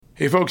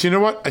Hey folks, you know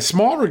what? A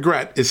small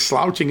regret is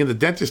slouching in the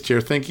dentist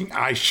chair thinking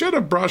I should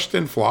have brushed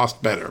and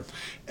flossed better.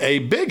 A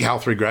big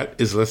health regret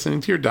is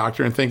listening to your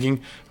doctor and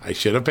thinking I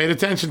should have paid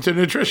attention to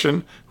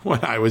nutrition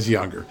when I was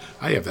younger.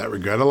 I have that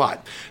regret a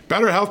lot.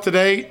 Better health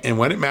today and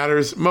when it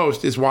matters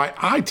most is why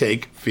I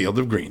take Field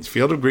of Greens.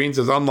 Field of Greens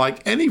is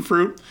unlike any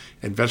fruit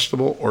and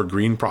vegetable or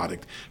green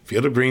product.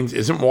 Field of Greens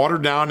isn't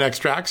watered down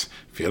extracts.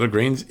 Field of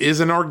Greens is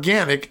an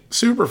organic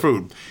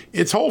superfood.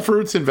 It's whole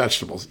fruits and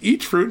vegetables.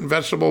 Each fruit and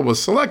vegetable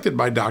was selected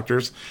by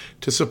doctors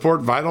to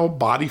support vital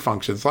body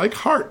functions like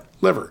heart,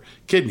 liver,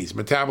 kidneys,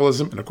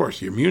 metabolism, and of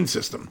course, your immune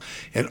system.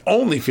 And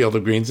only Field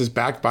of Greens is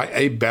backed by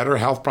a better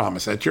health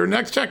promise. At your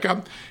next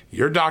checkup,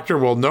 your doctor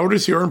will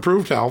notice your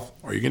improved health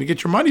or you're going to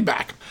get your money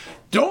back.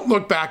 Don't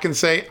look back and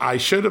say, I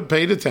should have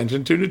paid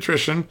attention to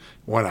nutrition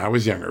when I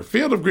was younger.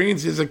 Field of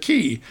Greens is a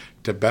key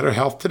to better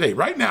health today,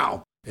 right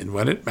now, and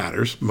when it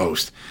matters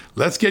most.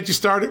 Let's get you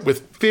started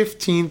with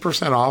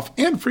 15% off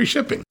and free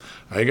shipping.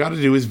 All you got to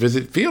do is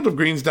visit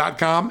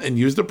fieldofgreens.com and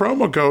use the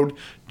promo code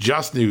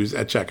JUSTNEWS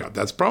at checkout.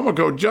 That's promo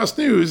code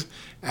JUSTNEWS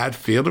at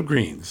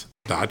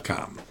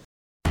fieldofgreens.com.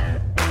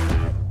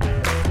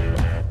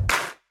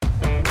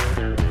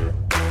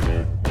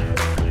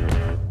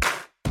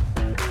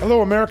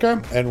 Hello,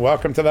 America, and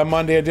welcome to the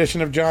Monday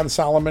edition of John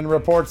Solomon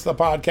Reports, the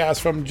podcast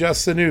from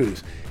Just the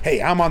News.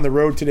 Hey, I'm on the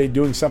road today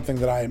doing something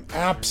that I am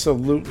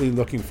absolutely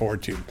looking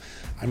forward to.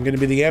 I'm going to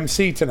be the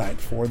MC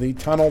tonight for the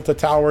Tunnel to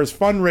Towers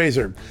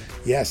fundraiser.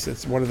 Yes,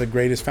 it's one of the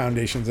greatest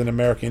foundations in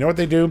America. You know what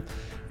they do?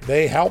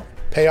 They help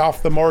pay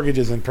off the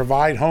mortgages and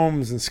provide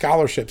homes and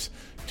scholarships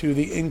to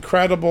the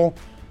incredible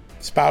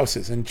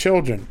spouses and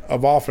children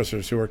of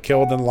officers who are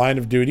killed in the line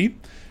of duty,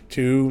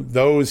 to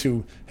those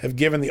who have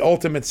given the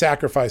ultimate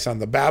sacrifice on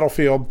the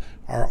battlefield,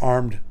 our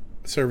armed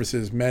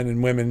services, men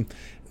and women.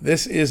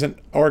 This is an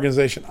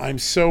organization I'm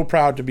so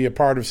proud to be a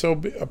part of, so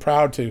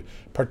proud to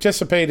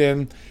participate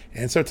in.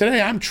 And so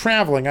today I'm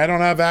traveling. I don't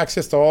have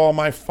access to all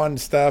my fun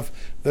stuff,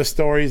 the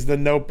stories, the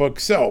notebook.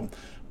 So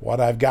what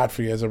I've got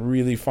for you is a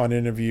really fun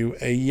interview.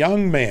 A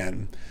young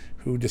man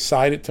who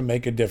decided to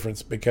make a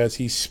difference because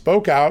he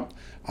spoke out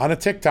on a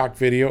TikTok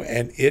video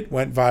and it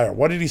went viral.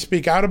 What did he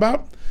speak out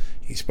about?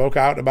 He spoke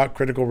out about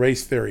critical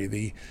race theory,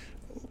 the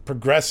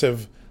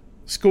progressive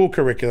school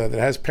curricula that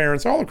has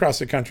parents all across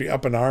the country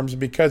up in arms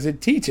because it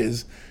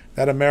teaches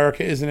that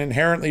America is an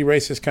inherently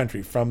racist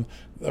country from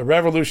the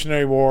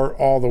Revolutionary War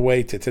all the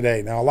way to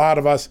today. Now, a lot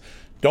of us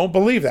don't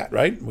believe that,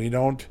 right? We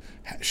don't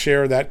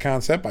share that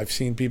concept. I've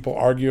seen people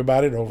argue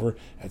about it over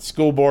at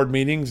school board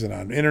meetings and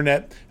on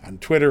internet, on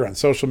Twitter, on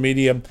social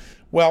media.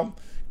 Well,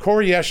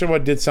 Corey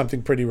Yeshua did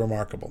something pretty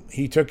remarkable.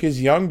 He took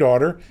his young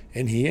daughter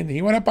and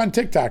he went up on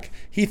TikTok.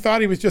 He thought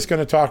he was just going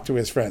to talk to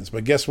his friends,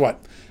 but guess what?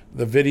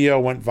 The video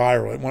went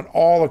viral. It went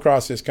all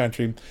across this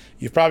country.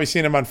 You've probably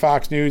seen him on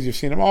Fox News. You've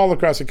seen him all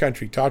across the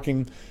country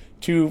talking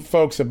to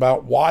folks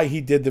about why he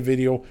did the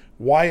video,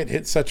 why it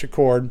hit such a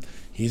chord.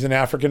 He's an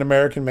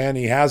African-American man.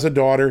 He has a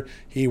daughter.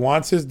 He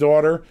wants his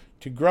daughter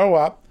to grow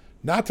up,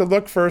 not to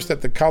look first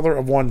at the color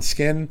of one's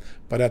skin,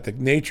 but at the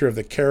nature of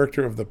the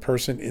character of the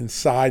person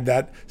inside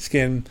that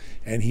skin.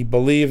 And he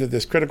believed that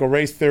this critical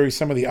race theory,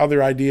 some of the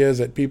other ideas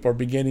that people are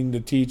beginning to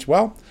teach,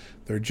 well,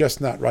 they're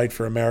just not right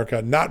for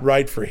America, not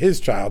right for his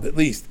child at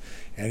least.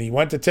 And he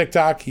went to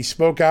TikTok, he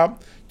spoke out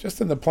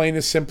just in the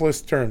plainest,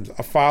 simplest terms,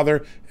 a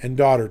father and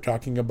daughter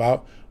talking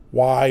about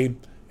why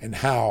and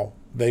how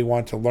they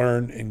want to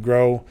learn and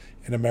grow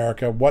in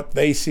America, what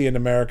they see in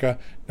America,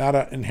 not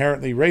an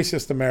inherently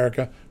racist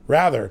America,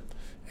 rather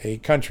a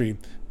country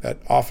that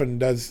often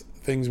does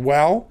things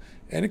well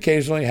and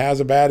occasionally has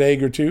a bad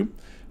egg or two,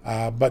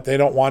 but they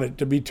don't want it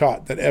to be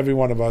taught that every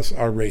one of us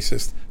are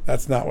racist.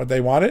 That's not what they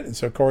wanted. And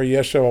so Corey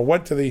Yeshua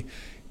went to the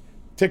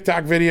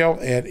TikTok video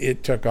and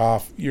it took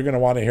off. You're going to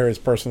want to hear his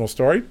personal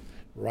story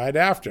right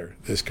after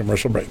this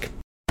commercial break.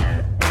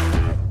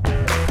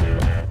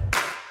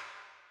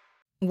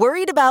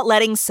 Worried about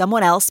letting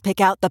someone else pick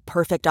out the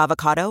perfect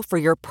avocado for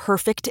your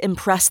perfect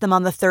impress them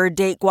on the third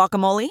date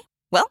guacamole?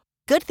 Well,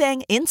 good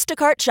thing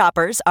Instacart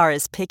shoppers are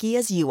as picky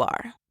as you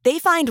are. They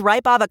find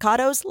ripe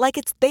avocados like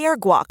it's their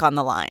guac on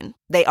the line.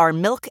 They are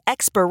milk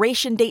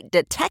expiration date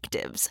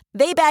detectives.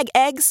 They bag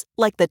eggs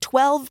like the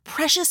 12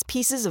 precious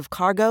pieces of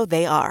cargo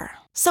they are.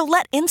 So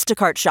let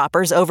Instacart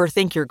shoppers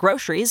overthink your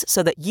groceries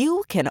so that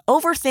you can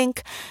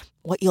overthink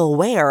what you'll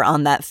wear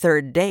on that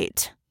third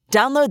date.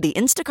 Download the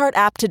Instacart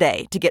app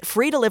today to get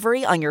free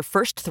delivery on your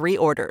first 3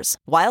 orders,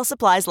 while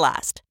supplies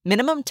last.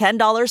 Minimum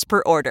 $10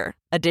 per order.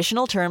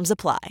 Additional terms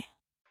apply.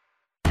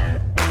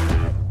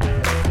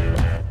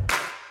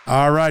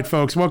 All right,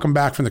 folks, welcome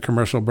back from the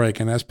commercial break.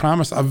 And as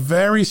promised, a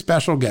very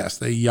special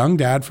guest, a young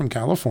dad from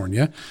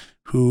California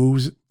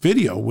whose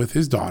video with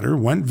his daughter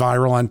went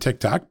viral on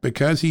TikTok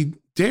because he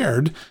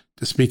dared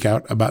to speak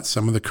out about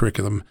some of the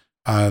curriculum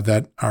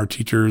that our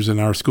teachers and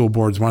our school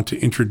boards want to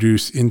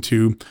introduce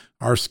into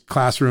our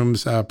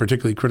classrooms,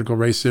 particularly critical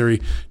race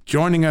theory.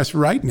 Joining us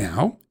right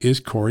now is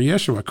Corey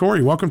Yeshua.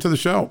 Corey, welcome to the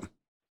show.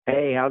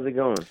 Hey, how's it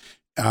going?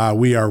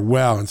 We are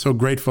well and so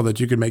grateful that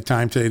you could make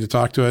time today to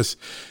talk to us.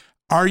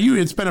 Are you?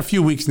 It's been a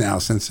few weeks now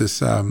since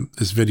this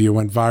video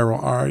went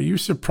viral. Are you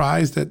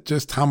surprised at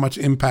just how much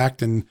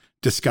impact and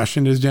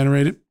discussion is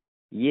generated?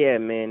 Yeah,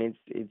 man,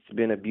 it's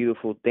been a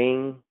beautiful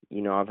thing.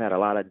 You know, I've had a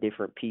lot of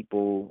different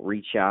people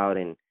reach out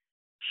and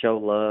show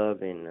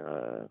love,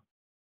 and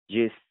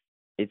just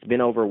it's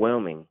been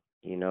overwhelming.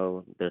 You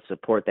know, the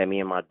support that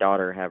me and my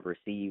daughter have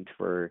received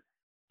for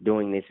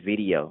doing this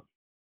video.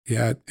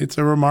 Yeah, it's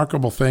a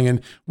remarkable thing.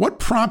 And what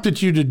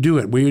prompted you to do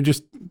it? Were you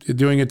just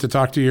doing it to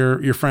talk to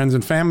your friends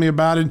and family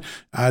about it?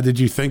 Did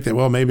you think that,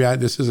 well, maybe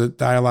this is a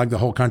dialogue the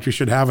whole country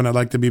should have, and I'd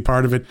like to be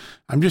part of it?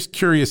 I'm just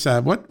curious,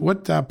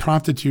 what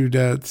prompted you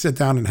to sit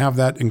down and have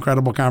that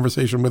incredible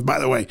conversation with, by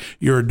the way,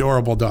 your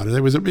adorable daughter?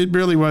 It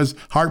really was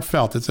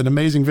heartfelt. It's an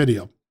amazing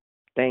video.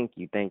 Thank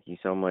you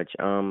so much.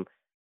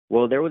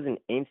 Well, there was an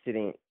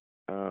incident.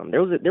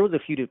 There was a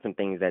few different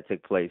things that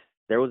took place.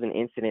 There was an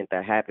incident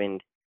that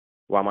happened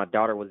while my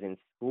daughter was in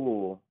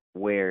school,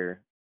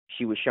 where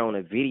she was shown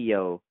a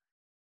video,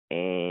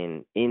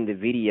 and in the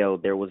video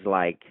there was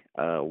like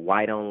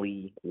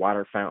white-only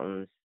water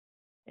fountains,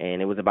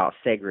 and it was about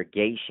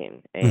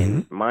segregation.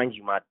 And mind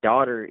you, my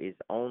daughter is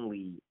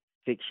only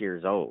 6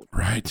 years old.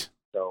 Right.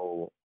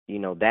 So, you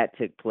know, that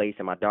took place,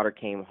 and my daughter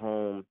came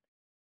home,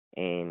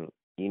 and,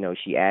 you know,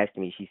 she asked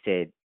me, she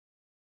said,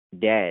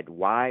 "Dad,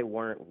 why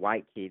weren't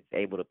white kids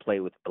able to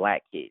play with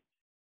black kids?"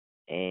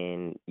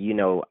 And, you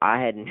know,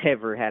 I had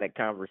never had a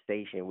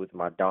conversation with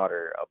my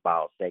daughter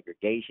about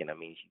segregation. I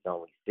mean, she's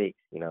only 6,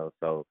 you know,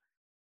 so,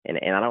 and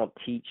I don't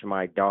teach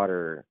my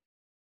daughter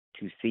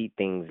to see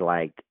things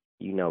like,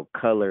 you know,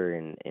 color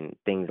and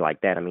things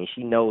like that. I mean,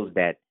 she knows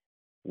that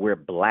we're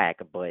black,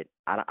 but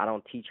I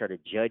don't teach her to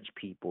judge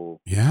people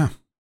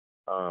by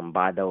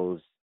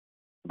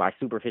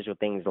superficial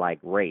things like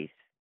race,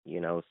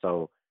 you know,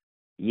 so.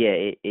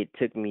 Yeah, it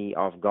took me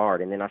off guard.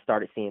 And then I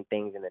started seeing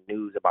things in the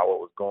news about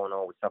what was going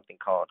on with something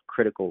called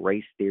critical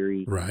race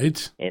theory.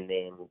 Right. And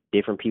then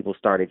different people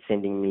started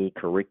sending me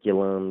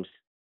curriculums.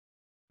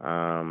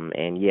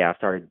 And yeah, I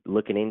started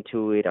looking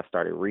into it. I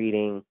started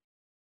reading,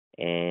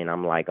 and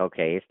I'm like,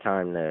 okay, it's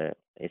time to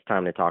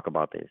talk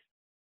about this.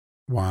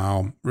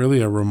 Wow.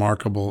 Really a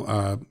remarkable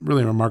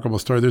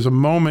story. There's a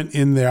moment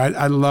in there.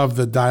 I love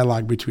the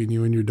dialogue between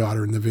you and your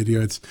daughter in the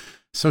video. It's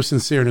so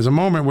sincere. And there's a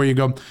moment where you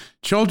go,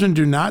 children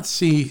do not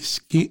see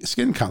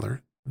skin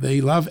color. They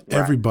love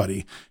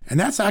everybody. And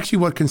that's actually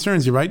what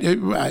concerns you, right?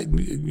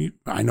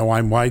 I know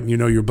I'm white and you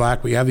know you're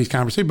black. We have these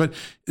conversations, but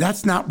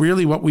that's not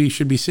really what we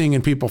should be seeing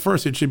in people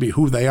first. It should be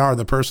who they are,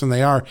 the person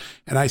they are.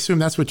 And I assume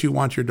that's what you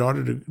want your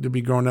daughter to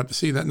be growing up to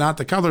see, that not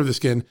the color of the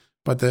skin,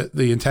 but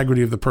the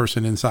integrity of the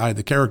person inside,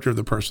 the character of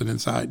the person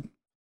inside.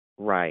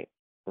 Right.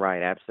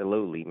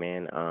 Absolutely,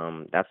 man.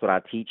 That's what I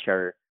teach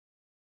her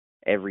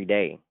every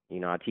day. You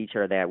know, I teach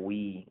her that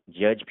we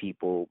judge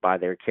people by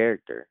their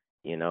character,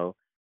 you know,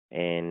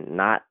 and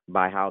not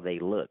by how they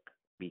look.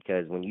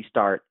 Because when you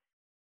start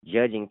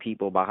judging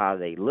people by how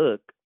they look,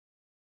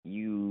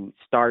 you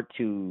start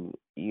to,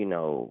 you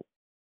know,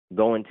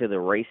 go into the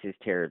racist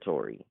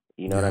territory.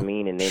 You know what I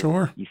mean? And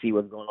then you see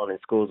what's going on in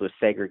schools with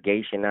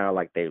segregation now,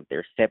 like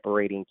they're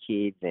separating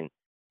kids and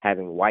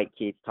having white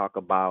kids talk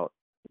about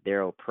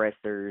their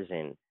oppressors,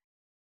 and,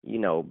 you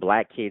know,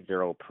 black kids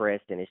are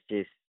oppressed, and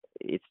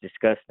it's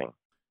disgusting.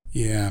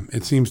 Yeah,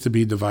 it seems to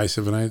be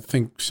divisive. And I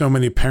think so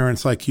many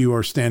parents like you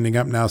are standing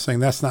up now saying,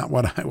 that's not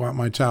what I want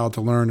my child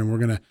to learn, and we're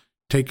going to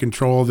take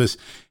control of this.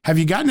 Have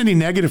you gotten any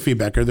negative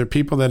feedback? Are there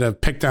people that have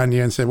picked on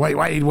you and said, why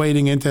are you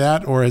wading into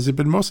that? Or has it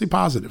been mostly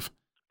positive?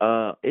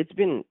 It's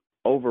been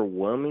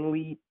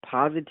overwhelmingly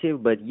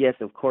positive, but yes,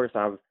 of course,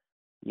 I've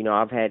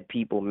had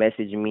people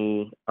message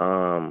me,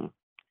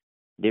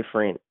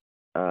 different,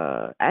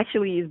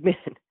 actually it's been,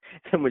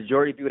 the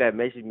majority of people that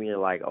message me are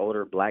like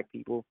older black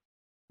people.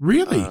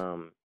 Really?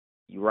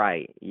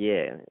 Right.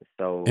 Yeah.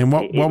 So, and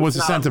what was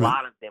the sentiment? A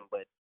lot of them,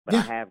 but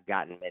I have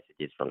gotten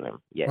messages from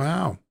them. Yes.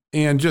 Wow.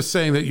 And just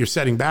saying that you're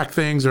setting back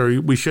things,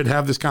 or we should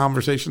have this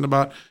conversation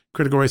about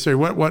critical race theory.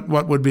 What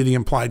would be the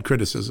implied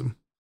criticism?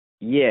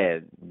 Yeah,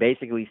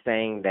 basically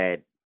saying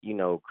that, you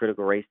know,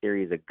 critical race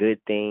theory is a good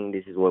thing.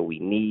 This is what we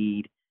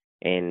need.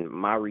 And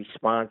my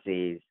response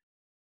is,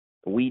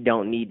 we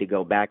don't need to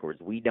go backwards.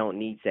 We don't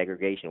need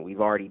segregation.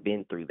 We've already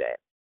been through that.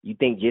 You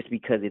think just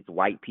because it's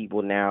white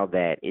people now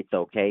that it's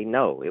okay?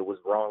 No, it was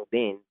wrong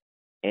then,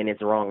 and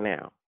it's wrong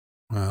now.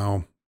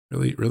 Wow.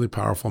 Really, really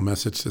powerful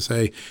message to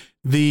say.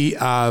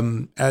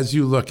 As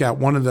you look at,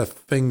 one of the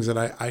things that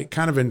I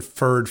kind of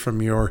inferred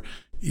from your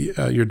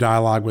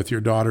dialogue with your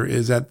daughter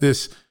is that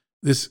this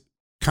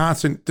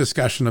constant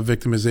discussion of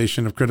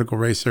victimization of critical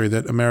race theory,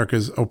 that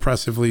America's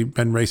oppressively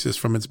been racist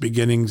from its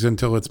beginnings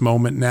until its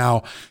moment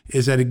now,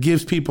 is that it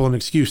gives people an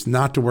excuse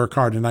not to work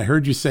hard. And I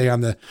heard you say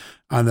on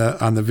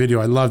the video,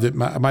 I loved it.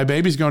 My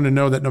baby's going to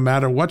know that no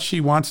matter what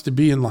she wants to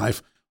be in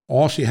life,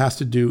 all she has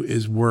to do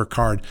is work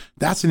hard.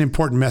 That's an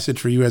important message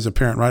for you as a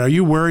parent, right? Are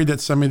you worried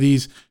that some of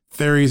these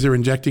theories they're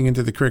injecting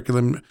into the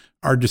curriculum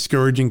are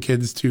discouraging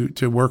kids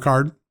to work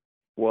hard?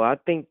 Well, I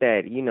think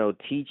that, you know,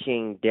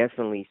 teaching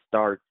definitely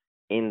starts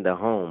in the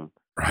home.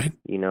 Right.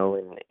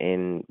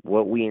 and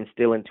what we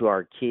instill into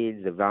our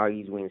kids, the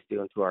values we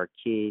instill into our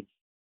kids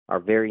are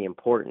very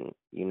important.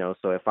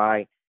 So if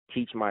I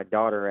teach my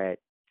daughter at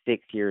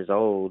 6 years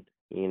old,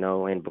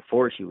 and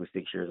before she was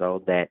 6 years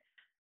old, that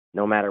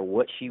no matter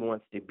what she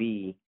wants to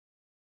be,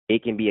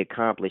 it can be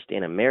accomplished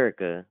in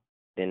America,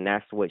 then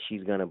that's what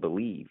she's gonna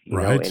believe,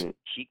 Right. and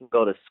she can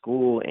go to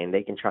school and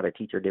they can try to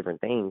teach her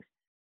different things,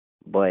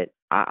 but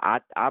I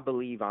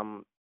believe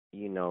I'm,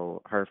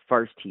 her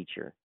first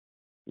teacher,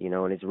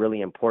 and it's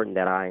really important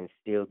that I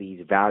instill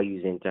these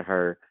values into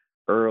her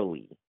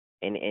early.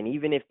 And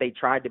even if they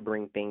tried to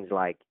bring things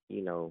like,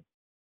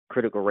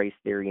 critical race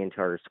theory into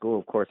her school,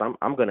 of course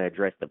I'm gonna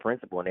address the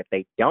principal. And if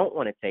they don't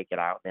want to take it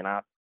out, then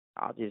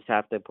I'll just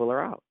have to pull her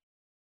out.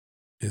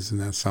 Isn't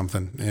that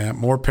something? Yeah,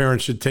 more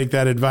parents should take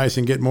that advice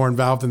and get more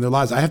involved in their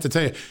lives. I have to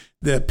tell you,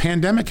 the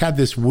pandemic had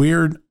this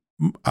weird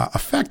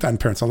effect on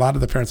parents. A lot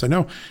of the parents I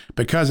know,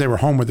 because they were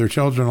home with their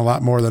children a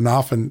lot more than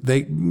often,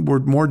 they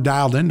were more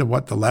dialed into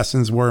what the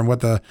lessons were and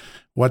what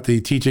the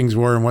teachings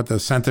were and what the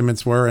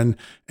sentiments were, and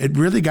it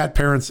really got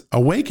parents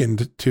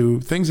awakened to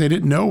things they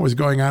didn't know was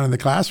going on in the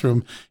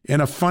classroom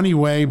in a funny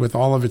way. With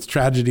all of its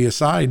tragedy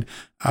aside,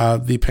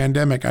 the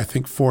pandemic, I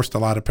think, forced a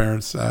lot of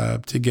parents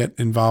to get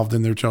involved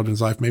in their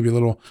children's life, maybe a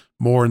little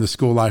more in the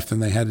school life than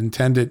they had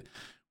intended.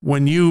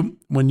 When you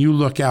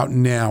look out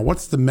now,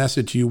 what's the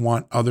message you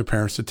want other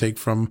parents to take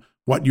from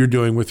what you're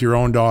doing with your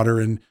own daughter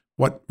and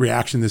what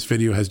reaction this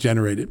video has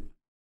generated?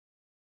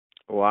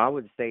 Well, I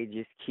would say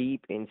just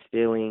keep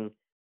instilling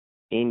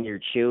in your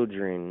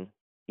children,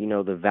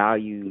 the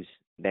values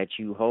that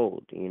you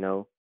hold,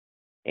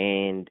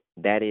 and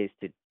that is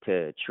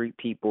to treat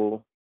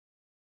people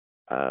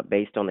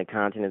based on the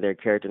content of their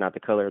character, not the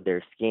color of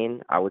their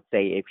skin. I would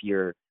say if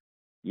your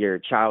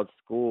child's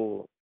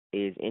school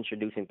is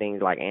introducing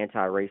things like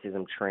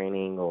anti-racism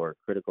training or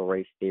critical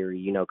race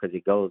theory, because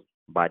it goes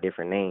by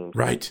different names,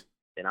 Right.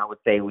 then I would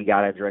say we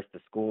got to address the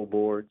school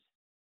boards.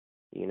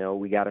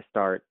 We got to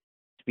start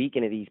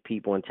speaking to these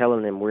people and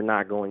telling them we're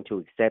not going to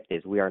accept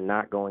this. We are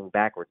not going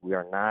backwards. We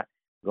are not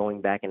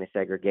going back into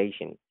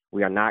segregation.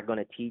 We are not going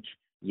to teach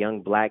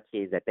young black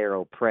kids that they're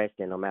oppressed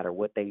and no matter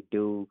what they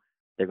do,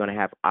 they're going to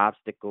have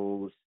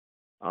obstacles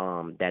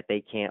that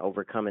they can't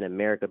overcome in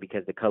America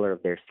because the color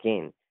of their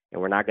skin. And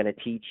we're not going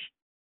to teach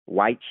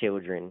white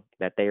children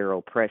that they are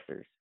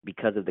oppressors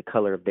because of the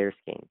color of their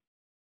skin.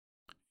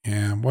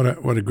 Yeah,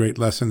 what a great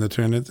lesson to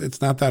turn.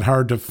 It's not that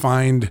hard to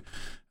find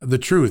the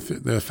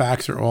truth. The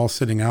facts are all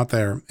sitting out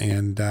there,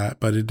 and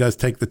but it does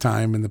take the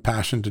time and the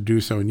passion to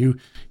do so. And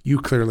you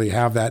clearly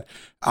have that.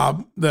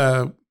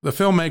 The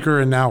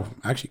filmmaker and now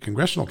actually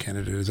congressional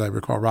candidate, as I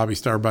recall, Robbie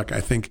Starbuck,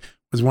 I think,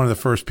 was one of the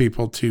first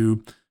people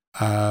to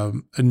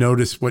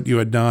notice what you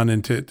had done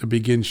and to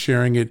begin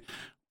sharing it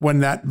when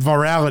that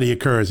virality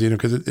occurs,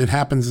 because it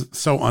happens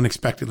so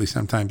unexpectedly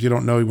sometimes. You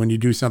don't know when you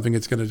do something,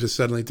 it's going to just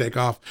suddenly take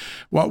off.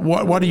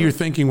 What are you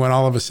thinking when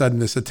all of a sudden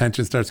this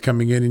attention starts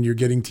coming in and you're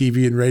getting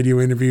TV and radio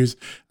interviews?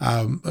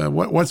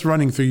 What's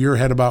running through your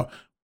head about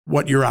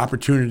what your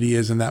opportunity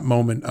is in that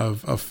moment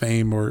of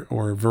fame or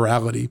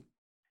virality?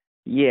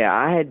 Yeah,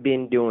 I had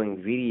been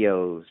doing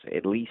videos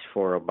at least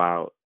for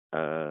about,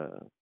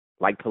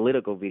 like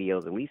political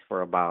videos, at least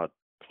for about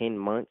 10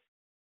 months.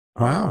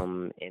 Wow.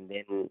 And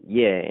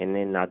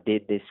then I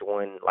did this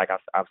one, like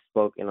I've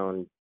spoken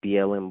on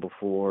BLM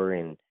before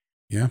and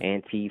Yeah.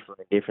 Antifa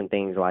and different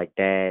things like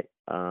that,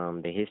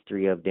 the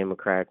history of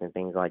Democrats and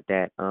things like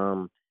that.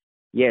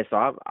 Yeah,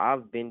 so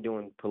I've been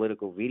doing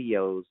political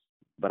videos,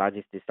 but I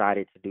just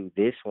decided to do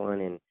this one,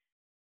 and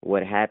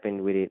what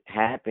happened with it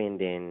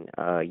happened, and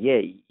yeah,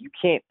 you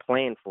can't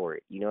plan for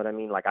it. You know what I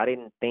mean? Like I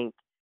didn't think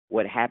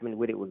what happened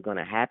with it was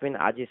gonna happen.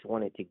 I just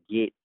wanted to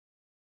get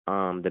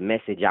the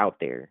message out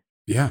there.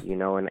 Yeah.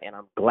 And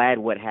I'm glad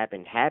what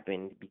happened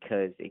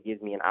because it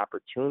gives me an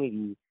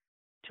opportunity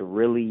to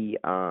really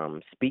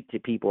speak to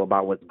people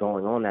about what's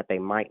going on that they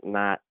might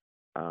not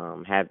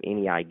have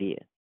any idea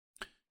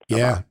Yeah.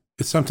 about.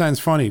 It's sometimes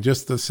funny.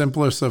 Just the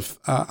simplest of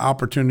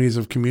opportunities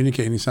of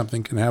communicating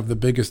something can have the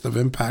biggest of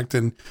impact.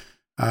 And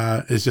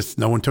it's just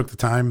no one took the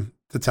time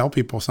to tell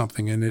people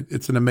something. And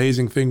it's an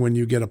amazing thing when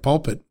you get a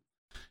pulpit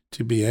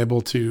to be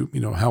able to,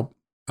 help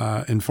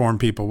inform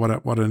people.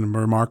 What a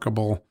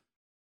remarkable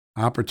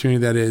opportunity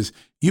that is.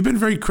 You've been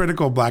very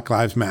critical of Black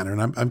Lives Matter,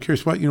 and I'm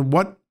curious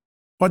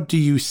what do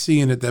you see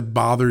in it that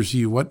bothers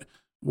you?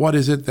 What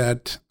is it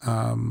that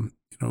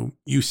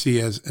you see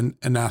as an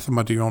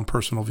anathema to your own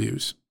personal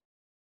views?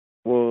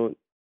 Well,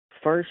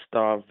 first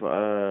off,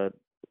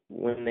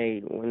 when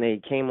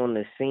they came on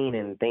the scene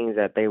and things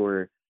that they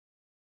were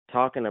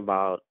talking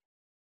about,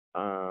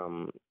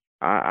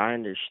 I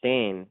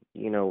understand,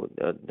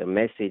 the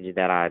message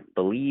that I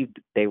believed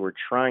they were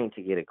trying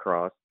to get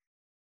across.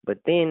 But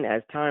then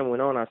as time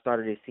went on, I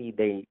started to see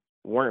they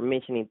weren't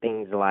mentioning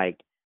things like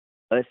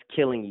us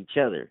killing each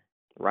other,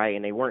 right?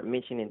 And they weren't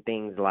mentioning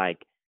things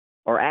like,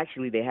 or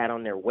actually they had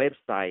on their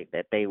website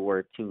that they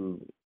were to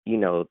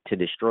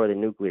destroy the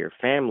nuclear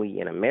family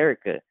in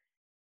America.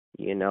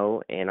 you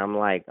know, and I'm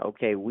like,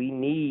 okay, we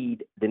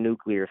need the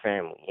nuclear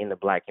family in the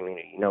Black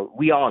community. You know,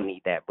 we all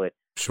need that, but,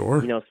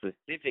 Sure. you know,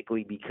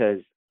 specifically because,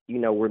 you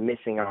know, we're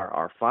missing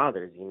our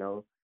fathers, you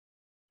know,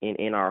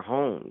 in our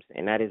homes.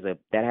 And that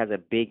has a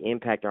big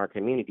impact on our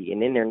community.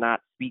 And then they're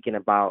not speaking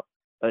about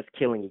us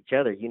killing each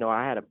other. You know,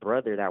 I had a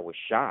brother that was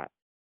shot,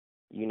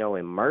 you know,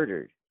 and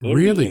murdered in the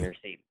Really? inner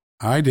city.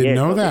 I didn't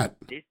know so that.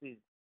 this is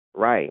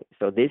right.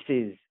 So this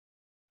is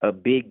a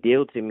big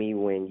deal to me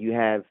when you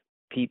have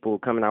people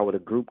coming out with a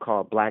group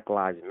called Black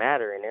Lives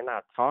Matter, and they're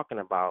not talking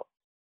about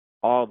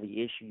all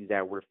the issues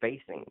that we're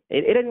facing.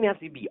 It doesn't have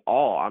to be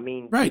all. I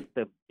mean, Right.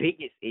 the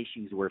biggest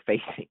issues we're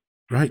facing.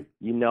 Right.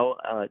 You know,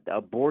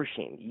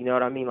 abortion. You know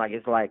what I mean? Like,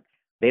 it's like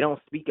they don't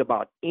speak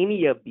about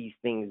any of these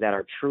things that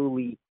are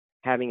truly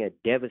having a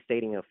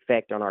devastating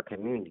effect on our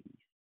communities.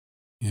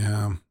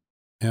 Yeah.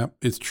 Yep.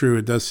 It's true.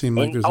 It does seem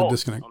like And there's a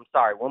disconnect. I'm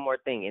sorry, one more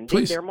thing. And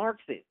Please. then they're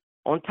Marxists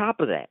on top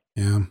of that.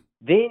 Yeah.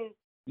 Then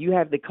you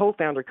have the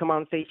co-founder come out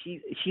and say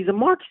she's a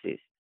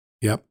Marxist.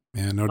 Yep.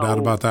 Yeah. No doubt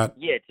about that.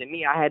 Yeah, to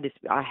me, I had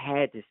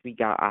to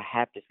speak out. I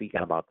have to speak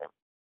out about them.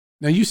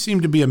 Now, you seem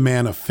to be a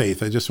man of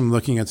faith. I just from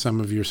looking at some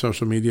of your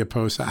social media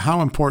posts.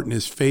 How important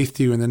is faith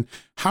to you? And then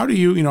how do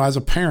you, as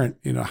a parent,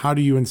 how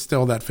do you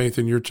instill that faith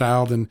in your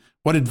child? And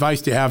what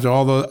advice do you have to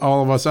all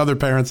of us other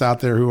parents out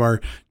there who are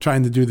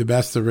trying to do the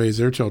best to raise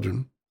their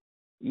children?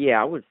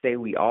 Yeah, I would say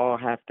we all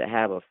have to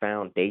have a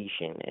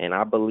foundation. And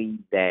I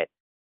believe that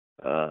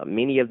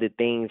many of the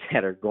things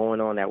that are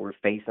going on that we're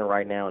facing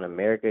right now in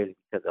America is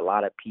because a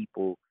lot of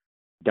people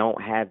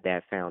don't have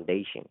that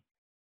foundation.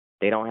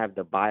 They don't have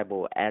the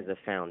Bible as a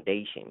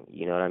foundation.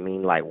 You know what I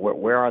mean? Like,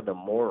 where are the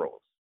morals?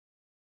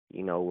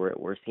 You know,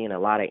 we're seeing a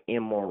lot of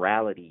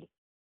immorality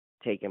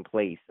taking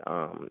place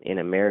in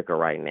America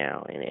right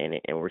now,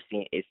 and we're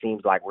seeing, it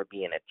seems like we're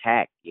being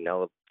attacked,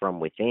 from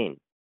within.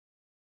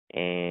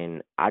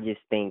 And I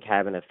just think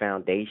having a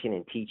foundation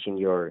and teaching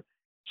your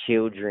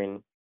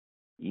children,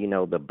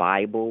 the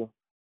Bible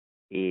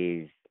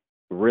is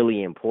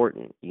really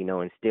important.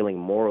 Instilling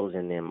morals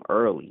in them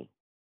early.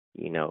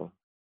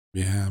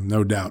 Yeah,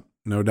 no doubt.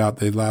 No doubt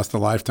they'd last a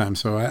lifetime.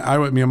 So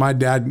my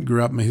dad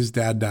grew up, his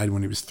dad died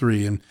when he was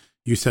 3. And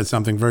you said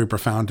something very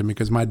profound to me,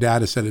 because my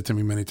dad has said it to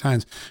me many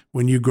times.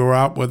 When you grow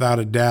up without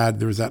a dad,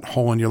 there's that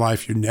hole in your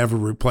life you never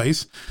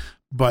replace.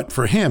 But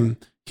for him,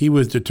 he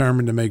was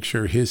determined to make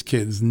sure his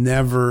kids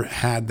never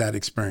had that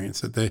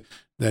experience,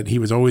 that he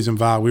was always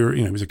involved.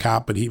 He was a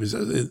cop, but he was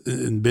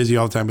busy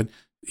all the time, but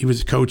he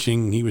was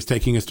coaching. He was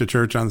taking us to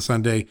church on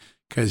Sunday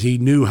because he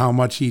knew how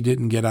much he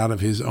didn't get out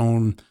of his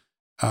own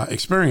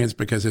experience,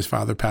 because his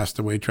father passed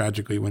away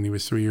tragically when he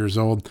was 3 years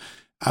old.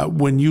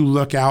 When you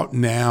look out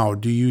now,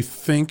 do you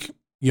think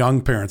young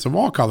parents of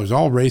all colors,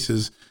 all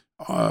races,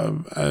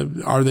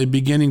 are they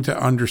beginning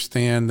to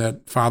understand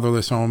that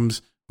fatherless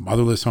homes,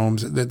 motherless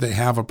homes, that they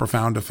have a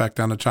profound effect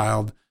on a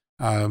child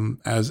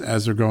as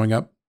they're growing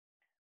up?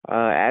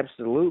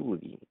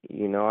 Absolutely.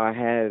 I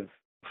have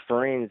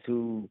friends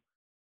who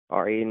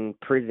are in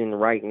prison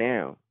right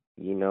now,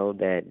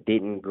 that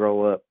didn't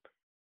grow up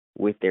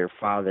with their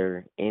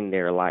father in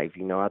their life.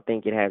 I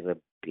think it has a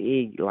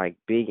big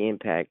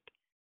impact,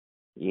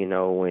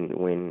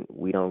 when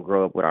we don't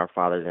grow up with our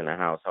fathers in the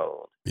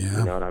household. Yeah.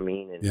 You know what I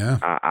mean? And yeah.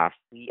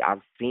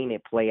 I've seen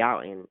it play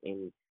out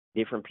in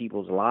different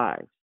people's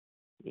lives,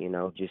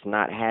 just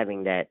not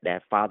having that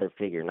father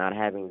figure, not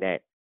having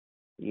that,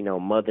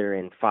 mother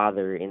and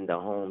father in the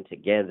home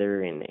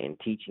together and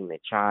teaching the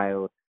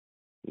child,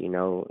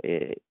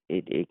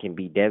 it can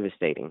be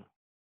devastating.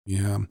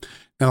 Yeah.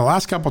 Now, the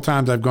last couple of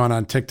times I've gone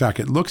on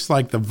TikTok, it looks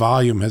like the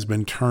volume has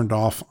been turned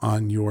off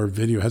on your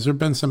video. Has there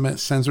been some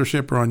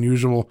censorship or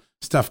unusual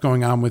stuff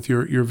going on with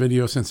your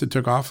video since it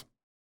took off?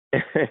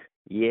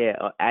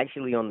 Yeah,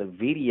 actually on the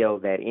video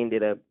that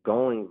ended up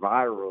going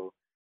viral,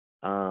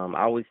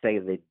 I would say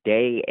the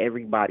day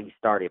everybody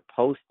started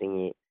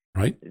posting it,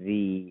 right,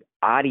 the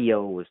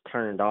audio was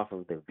turned off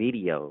of the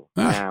video.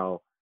 Now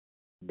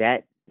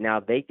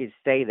they could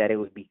say that it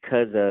was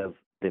because of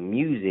the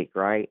music,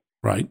 right?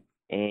 Right.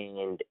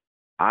 And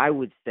I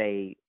would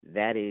say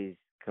that is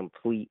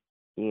complete,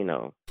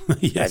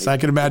 yes, I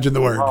can imagine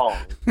the word. Wrong.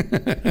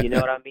 You know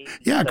what I mean?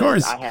 Yeah, of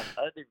course. I have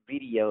other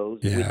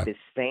videos with the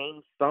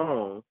same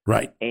song.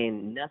 Right.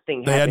 And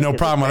nothing They had no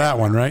problem with that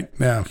one, right?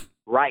 Yeah.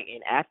 Right.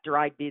 And after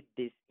I did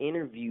this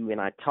interview and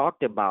I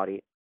talked about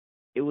it,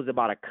 it was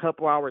about a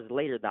couple hours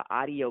later, the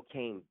audio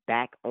came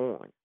back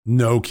on.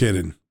 No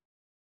kidding.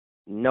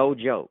 No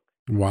joke.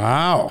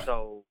 Wow.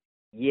 So,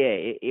 yeah,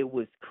 it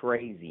was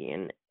crazy.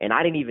 And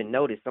I didn't even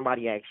notice.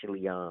 Somebody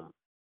actually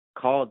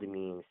called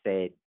me and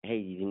said,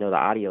 hey, the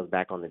audio's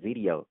back on the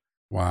video.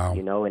 Wow.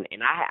 And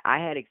I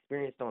had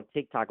experienced on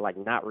TikTok,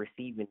 not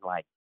receiving,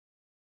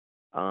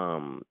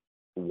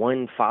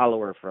 one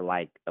follower for,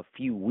 a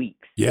few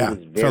weeks. Yeah.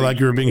 Felt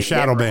like you were being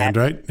shadow banned,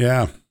 right?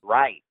 Yeah.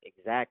 Right.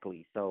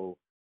 Exactly. So,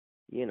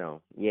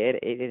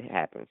 it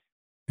happens.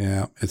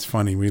 Yeah, it's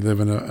funny. We live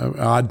in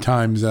odd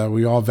times.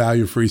 We all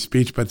value free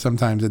speech, but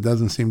sometimes it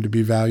doesn't seem to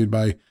be valued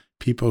by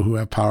people who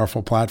have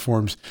powerful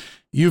platforms.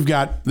 You've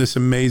got this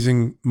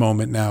amazing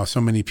moment now.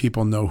 So many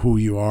people know who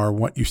you are,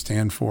 what you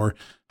stand for,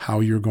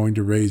 how you're going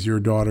to raise your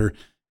daughter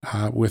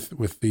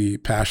with the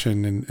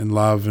passion and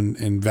love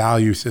and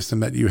value system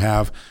that you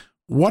have.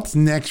 What's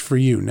next for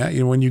you? Now,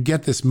 when you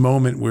get this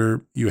moment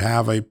where you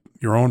have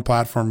your own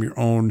platform, your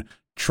own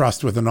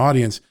trust with an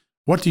audience,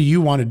 what do you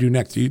want to do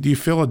next? Do you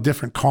feel a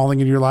different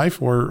calling in your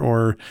life,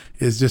 or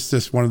is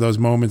this one of those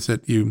moments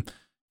that you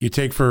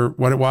take for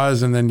what it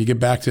was and then you get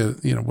back to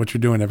what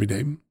you're doing every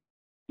day?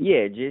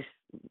 Yeah, just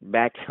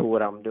back to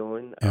what I'm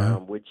doing,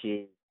 which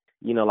is,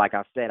 like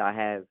I said, I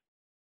have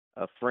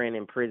a friend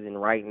in prison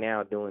right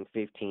now doing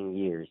 15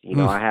 years.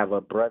 I have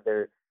a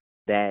brother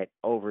that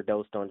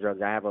overdosed on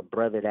drugs. I have a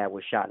brother that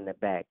was shot in the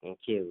back and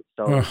killed.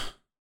 So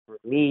for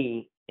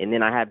me, and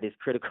then I have this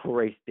critical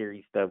race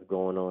theory stuff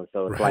going on.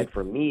 So it's like,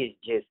 for me, it's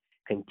just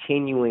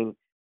continuing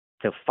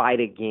to fight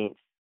against,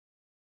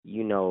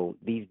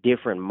 these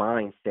different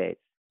mindsets,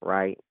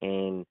 right?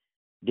 And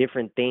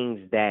different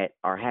things that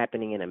are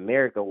happening in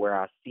America where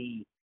I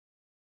see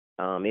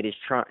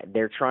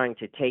they're trying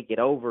to take it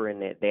over,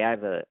 and that they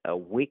have a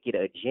wicked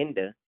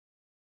agenda.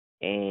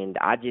 And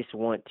I just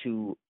want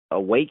to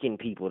awaken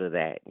people to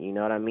that. You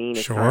know what I mean?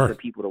 It's time for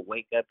people to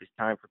wake up. It's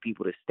time for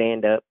people to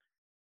stand up,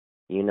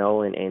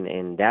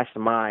 and that's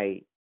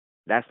my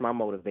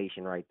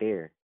motivation right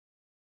there.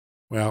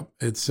 Well,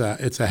 it's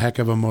a heck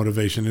of a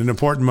motivation, an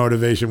important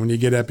motivation. When you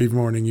get up every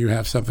morning, you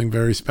have something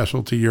very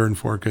special to yearn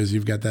for because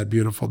you've got that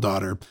beautiful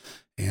daughter.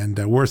 And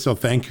we're so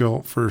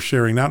thankful for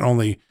sharing not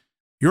only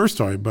your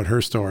story, but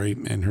her story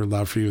and her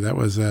love for you. That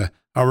was a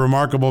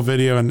remarkable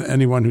video, and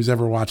anyone who's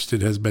ever watched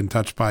it has been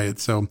touched by it.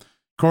 So,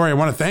 Corey, I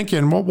want to thank you,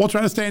 and we'll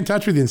try to stay in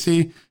touch with you and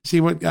see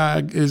what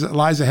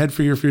lies ahead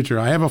for your future.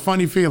 I have a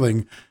funny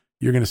feeling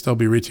you're going to still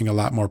be reaching a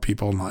lot more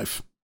people in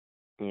life.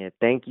 Yeah,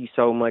 thank you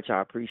so much.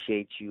 I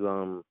appreciate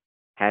you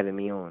having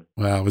me on.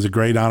 Well, it was a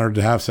great honor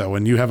to have so,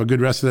 and you have a good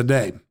rest of the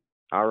day.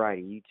 All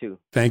righty, you too.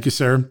 Thank you,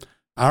 sir.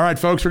 All right,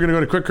 folks, we're going to go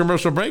to a quick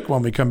commercial break.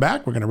 When we come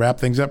back, we're going to wrap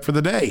things up for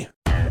the day.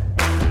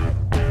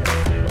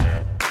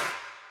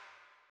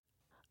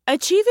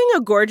 Achieving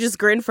a gorgeous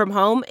grin from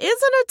home isn't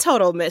a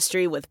total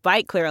mystery with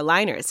Byte Clear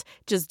aligners.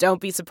 Just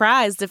don't be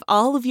surprised if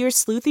all of your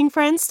sleuthing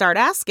friends start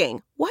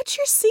asking, "What's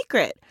your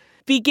secret?"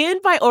 Begin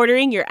by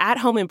ordering your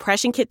at-home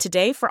impression kit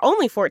today for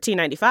only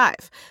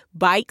 $14.95.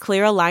 Byte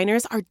Clear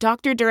aligners are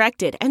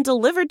doctor-directed and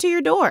delivered to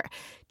your door.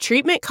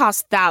 Treatment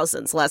costs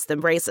thousands less than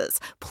braces.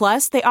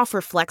 Plus, they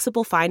offer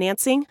flexible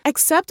financing,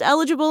 accept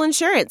eligible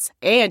insurance,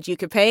 and you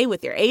can pay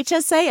with your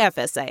HSA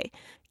FSA.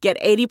 Get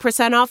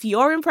 80% off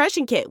your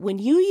impression kit when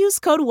you use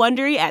code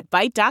WONDERY at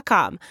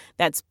Byte.com.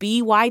 That's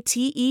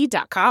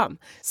BYTE.com.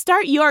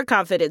 Start your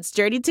confidence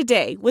journey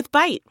today with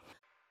Byte.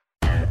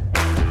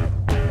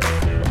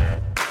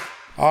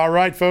 All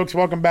right, folks,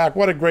 welcome back.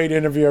 What a great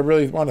interview. I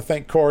really want to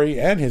thank Corey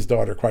and his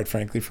daughter, quite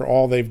frankly, for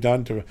all they've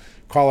done to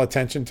call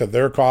attention to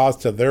their cause,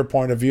 to their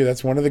point of view.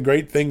 That's one of the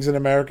great things in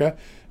America.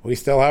 We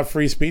still have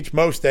free speech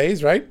most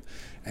days, right?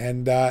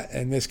 And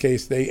in this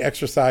case, they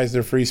exercised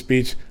their free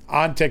speech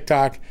on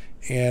TikTok,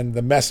 and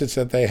the message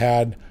that they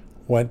had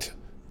went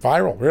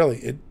viral,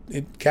 really.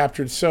 It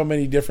captured so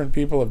many different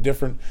people of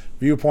different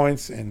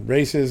viewpoints and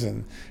races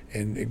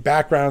and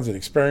backgrounds and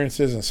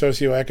experiences and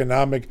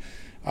socioeconomic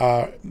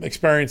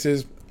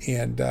experiences.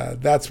 And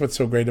that's what's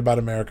so great about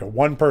America.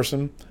 One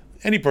person,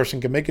 any person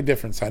can make a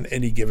difference on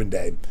any given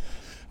day.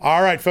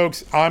 All right,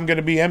 folks, I'm going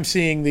to be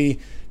emceeing the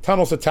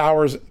Tunnels to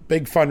Towers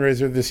big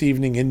fundraiser this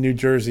evening in New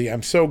Jersey.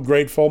 I'm so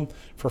grateful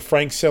for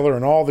Frank Siller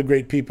and all the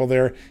great people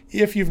there.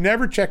 If you've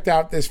never checked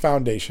out this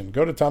foundation,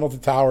 go to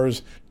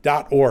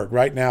tunneltotowers.org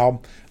right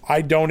now.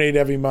 I donate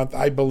every month.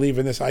 I believe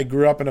in this. I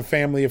grew up in a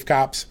family of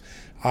cops.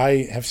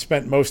 I have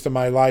spent most of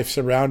my life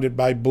surrounded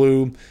by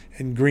blue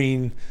and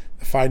green,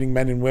 the fighting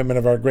men and women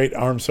of our great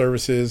armed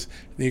services,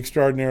 the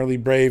extraordinarily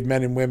brave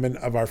men and women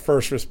of our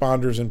first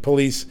responders and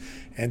police.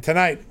 And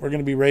tonight, we're going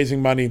to be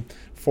raising money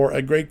for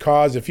a great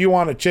cause. If you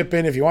want to chip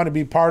in, if you want to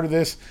be part of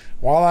this,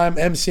 while I'm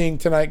emceeing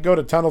tonight, go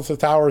to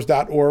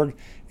tunnelstotowers.org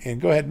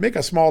and go ahead and make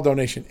a small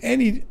donation.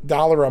 Any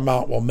dollar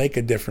amount will make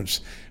a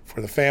difference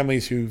for the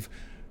families who've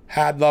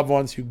had loved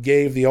ones who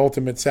gave the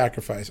ultimate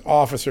sacrifice.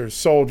 Officers,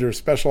 soldiers,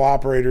 special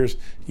operators,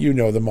 you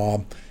know them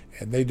all.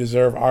 And they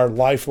deserve our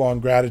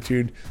lifelong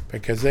gratitude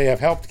because they have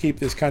helped keep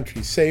this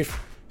country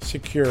safe,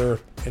 secure,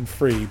 and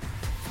free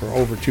for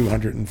over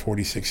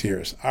 246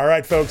 years. All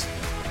right, folks.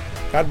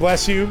 God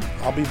bless you.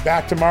 I'll be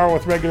back tomorrow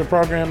with regular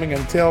programming.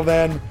 Until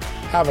then,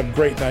 have a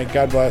great night.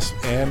 God bless.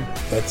 And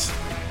let's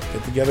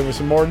get together with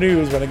some more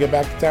news when I get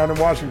back to town in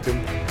Washington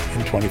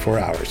in 24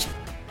 hours.